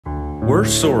Were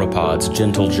sauropods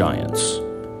gentle giants?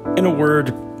 In a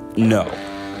word, no.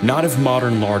 Not if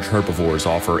modern large herbivores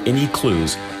offer any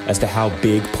clues as to how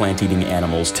big plant-eating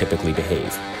animals typically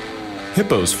behave.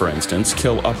 Hippos, for instance,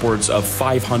 kill upwards of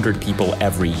 500 people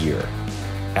every year.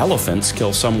 Elephants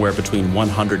kill somewhere between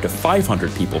 100 to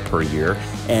 500 people per year,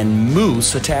 and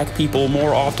moose attack people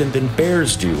more often than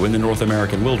bears do in the North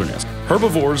American wilderness.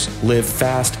 Herbivores live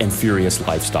fast and furious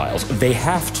lifestyles. They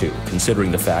have to,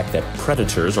 considering the fact that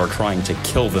predators are trying to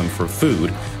kill them for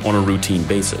food on a routine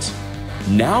basis.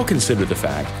 Now consider the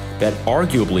fact that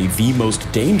arguably the most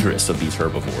dangerous of these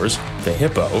herbivores, the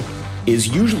hippo, is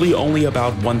usually only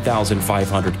about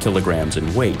 1,500 kilograms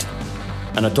in weight.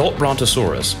 An adult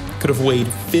brontosaurus could have weighed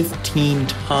 15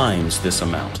 times this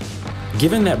amount.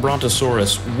 Given that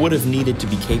brontosaurus would have needed to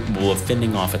be capable of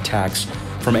fending off attacks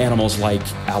from animals like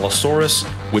Allosaurus,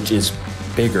 which is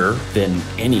bigger than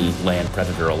any land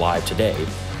predator alive today,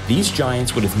 these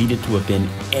giants would have needed to have been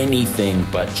anything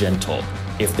but gentle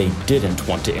if they didn't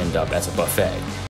want to end up as a buffet.